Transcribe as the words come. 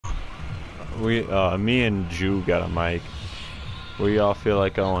Me and Jew got a mic. Where y'all feel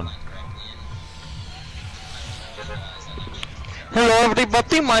like going? Hello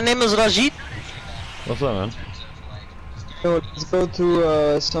everybody, my name is Rajit. What's up, man? So let's go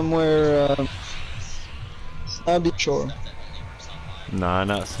to somewhere Snobby Shore. Nah,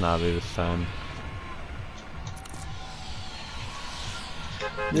 not snobby this time.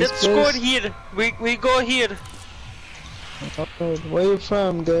 Let's go here. We go here. Alright, where you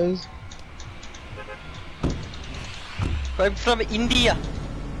from, guys? I'm from India.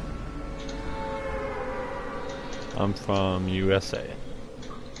 I'm from USA.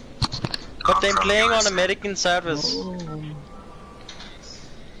 But I'm playing on American servers. Oh.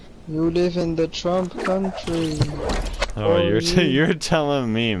 You live in the Trump country. Oh, you're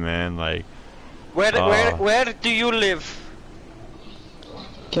telling me, man. Like, Where do you live?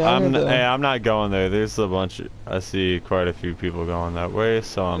 Canada. I'm not going there. There's a bunch. I see quite a few people going that way,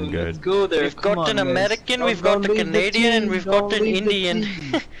 so I'm Let's good. go there. We've got an American, we've got a Canadian, and we've got an Indian.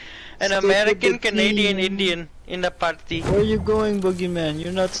 An American, Canadian, Indian in the party. Where are you going, Boogeyman?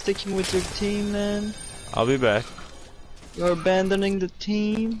 You're not sticking with your team, man. I'll be back. You're abandoning the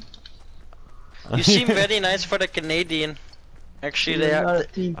team. You seem very nice for the Canadian. Actually, they You're not are. a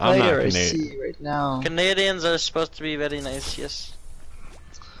team I'm not player, I Canadian. see right now. Canadians are supposed to be very nice, yes.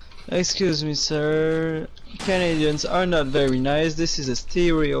 Excuse me, sir. Canadians are not very nice. This is a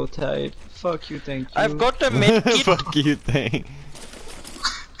stereotype. Fuck you, thank you. I've got a medkit. Fuck you, thing.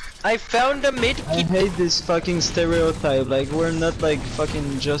 I found a I medkit. hate this fucking stereotype. Like, we're not like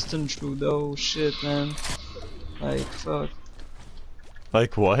fucking Justin Trudeau shit, man. Like, fuck.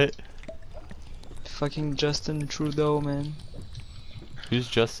 Like what? Fucking Justin Trudeau, man. Who's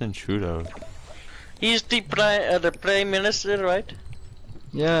Justin Trudeau? He's the prime minister, right?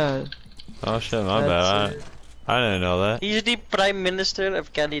 Yeah. Oh shit, my That's bad. I didn't know that. He's the prime minister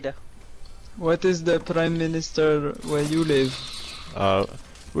of Canada. What is the prime minister where you live?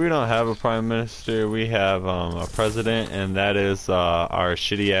 We don't have a prime minister. We have a president, and that is our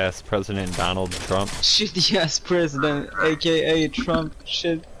shitty ass president Donald Trump. Shitty ass president, aka Trump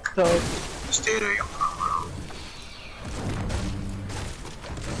shit talk.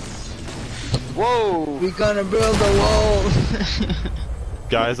 Whoa! We're gonna build a wall.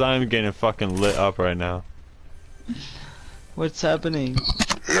 Guys, I'm getting fucking lit up right now. What's happening?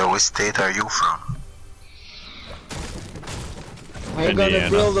 Yeah, what state are you from? We're gonna Indiana.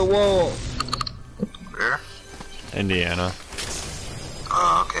 build a wall. Where? Indiana.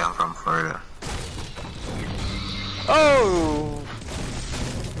 Oh, okay, I'm from Florida. Oh!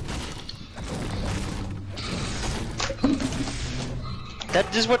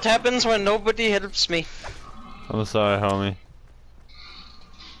 That is what happens when nobody helps me. I'm sorry, homie.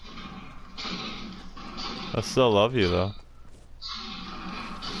 I still love you though.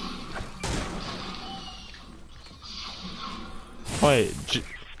 Wait,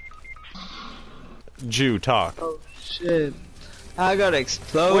 Jew, talk. Oh shit. I gotta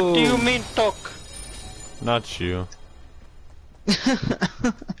explode. What do you mean talk? Not you.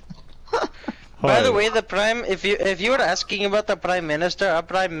 By the way, the prime, if you were asking about the prime minister, our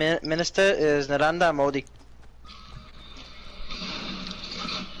prime minister is Narendra Modi.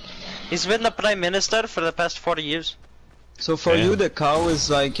 He's been the prime minister for the past 40 years. So for Damn. you, the cow is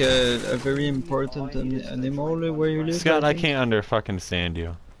like a very important animal where you live? Scott, I can't under fucking stand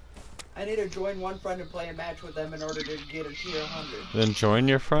you. I need to join one friend and play a match with them in order to get a tier 100. Then join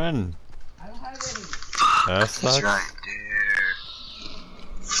your friend. I don't have any. That He's sucks. right there.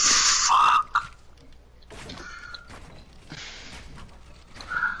 Fuck.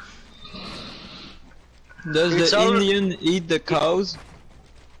 Does It's the all- Indian eat the cows?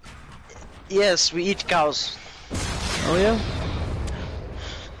 Yes, we eat cows. Oh yeah?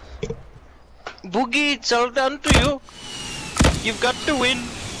 Boogie, it's all down to you. You've got to win.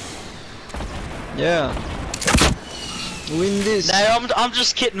 Yeah. Win this. No, I'm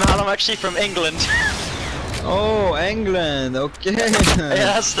just kidding, man. I'm actually from England. Oh, England, okay.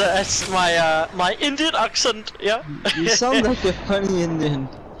 Yeah, that's my my Indian accent. Yeah. You sound like a funny Indian.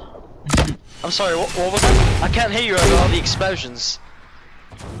 I'm sorry. What was that? I can't hear you over all the explosions.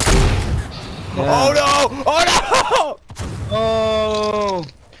 Yeah. Oh no! Oh no! Oh!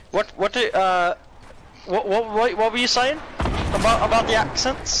 What were you saying about the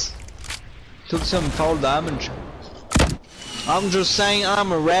accents? Took some fall damage. I'm just saying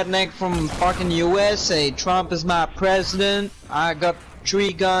I'm a redneck from fucking USA. Trump is my president. I got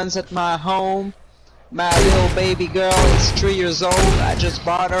 3 guns at my home. My little baby girl is 3 years old. I just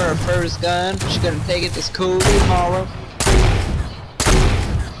bought her first gun. She's gonna take it to school tomorrow.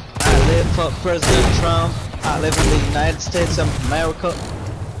 I live for President Trump. I live in the United States of America.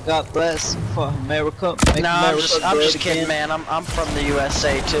 God bless for America. Make No, America I'm great just kidding, again. man. I'm from the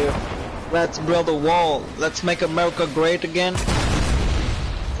USA too. Let's build a wall. Let's make America great again.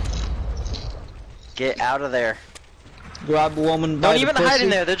 Get out of there. Grab a woman by Don't the even pussy. hide in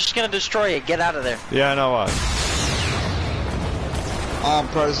there. They're just gonna destroy it. Get out of there. Yeah, I know what. I'm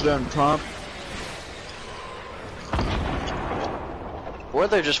President Trump. Or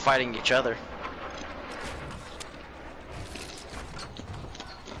they're just fighting each other.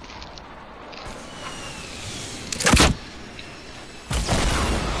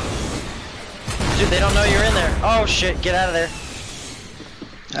 Dude, they don't know you're in there. Oh shit, get out of there.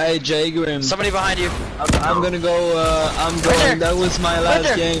 Hey, Jay Grim. Somebody behind you. I'm gonna go, I'm there. going. That was my last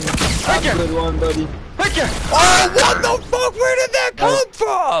there. game. Right Have a there. good one, buddy. Right there. Oh, what the fuck? Where did that come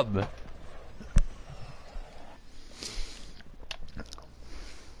from?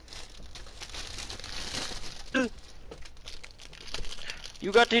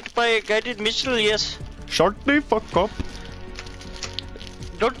 You got hit by a guided missile, yes. Shut the fuck up.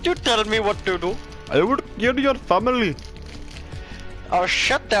 Don't you tell me what to do. I would kill your family. Oh,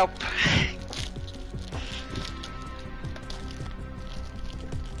 shut up.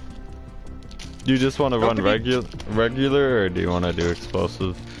 Do you just want to run Nobody- regular, or do you want to do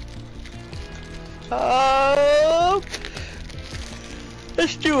explosive?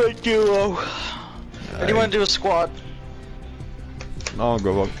 Let's do a duo. Or do you want to do a squad? I'll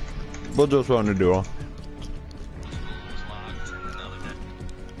go up. We'll just run a duo.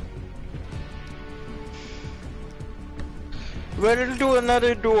 Ready to do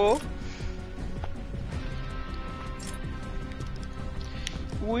another duo?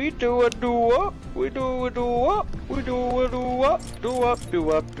 We do a duo. We do a duo. We do a duo. Do up, do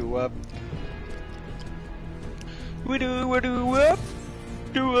up, do up. We do a do up.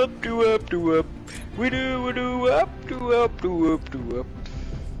 Do up, do up, do up. We do a do up, do up, do up, do up.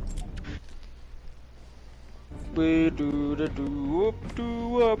 We do the do up,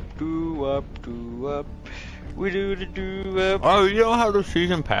 do up, do up, do up. We do the do up. Oh, you don't have the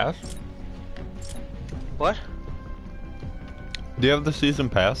season pass? What? Do you have the season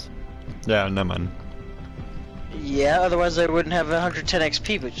pass? Yeah, never mind. Yeah, otherwise I wouldn't have 110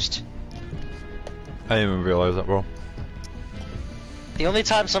 XP boost. I didn't even realize that, bro. The only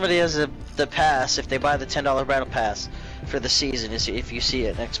time somebody has the pass, if they buy the $10 battle pass for the season, is if you see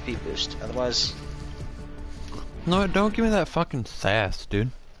an XP boost. Otherwise, No, don't give me that fucking sass,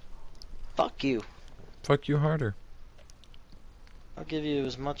 dude. fuck you. Fuck you harder. I'll give you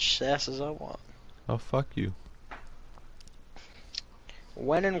as much sass as I want. Oh, fuck you.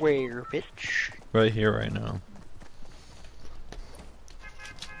 When and where, bitch? Right here, right now.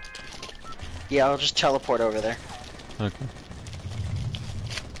 Yeah, I'll just teleport over there. Okay.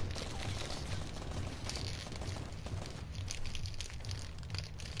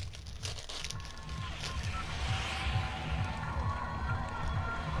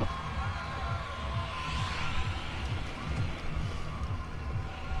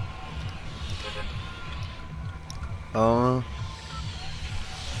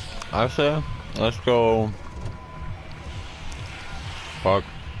 I say, let's go. Fuck.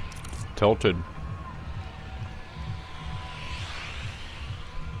 Tilted.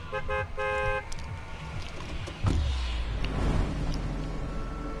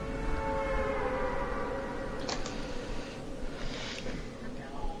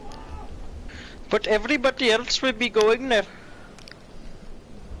 But everybody else will be going there.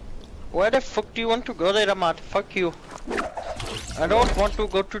 Why the fuck do you want to go there, Ahmad? Fuck you. I don't want to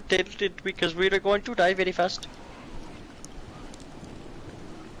go to Tilted because we are going to die very fast.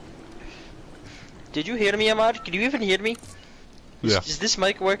 Did you hear me, Ahmad? Can you even hear me? Yeah. Is this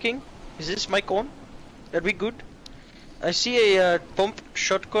mic working? Is this mic on? Are we good? I see a pump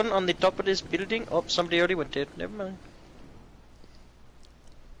shotgun on the top of this building. Oh, somebody already went there. Never mind.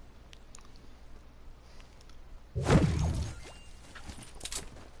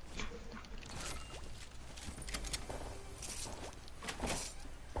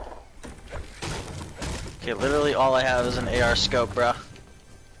 Okay, literally all I have is an AR scope, bro.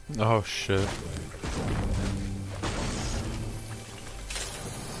 Oh shit.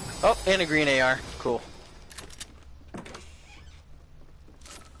 Oh, and a green AR. Cool.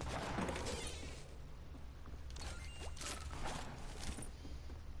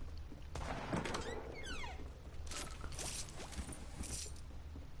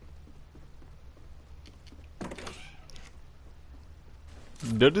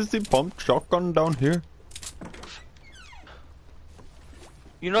 There is the pump shotgun down here.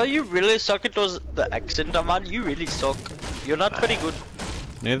 You know, you really suck at the accent, Ahmad. You really suck. You're not very good.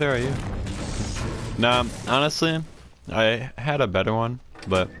 Neither are you. Nah, honestly, I had a better one.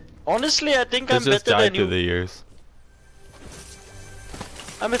 but Honestly, I think I'm it's just better died than through you. the years.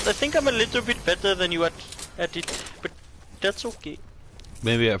 I think I'm a little bit better than you at it, but that's okay.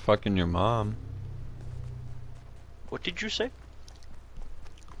 Maybe at fucking your mom. What did you say?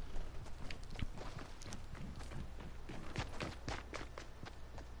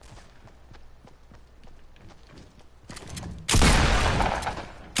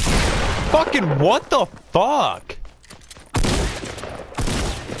 Fucking what the fuck?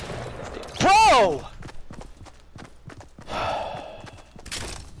 Bro!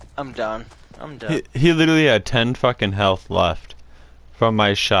 I'm down. I'm done. He literally had 10 fucking health left from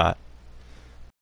my shot.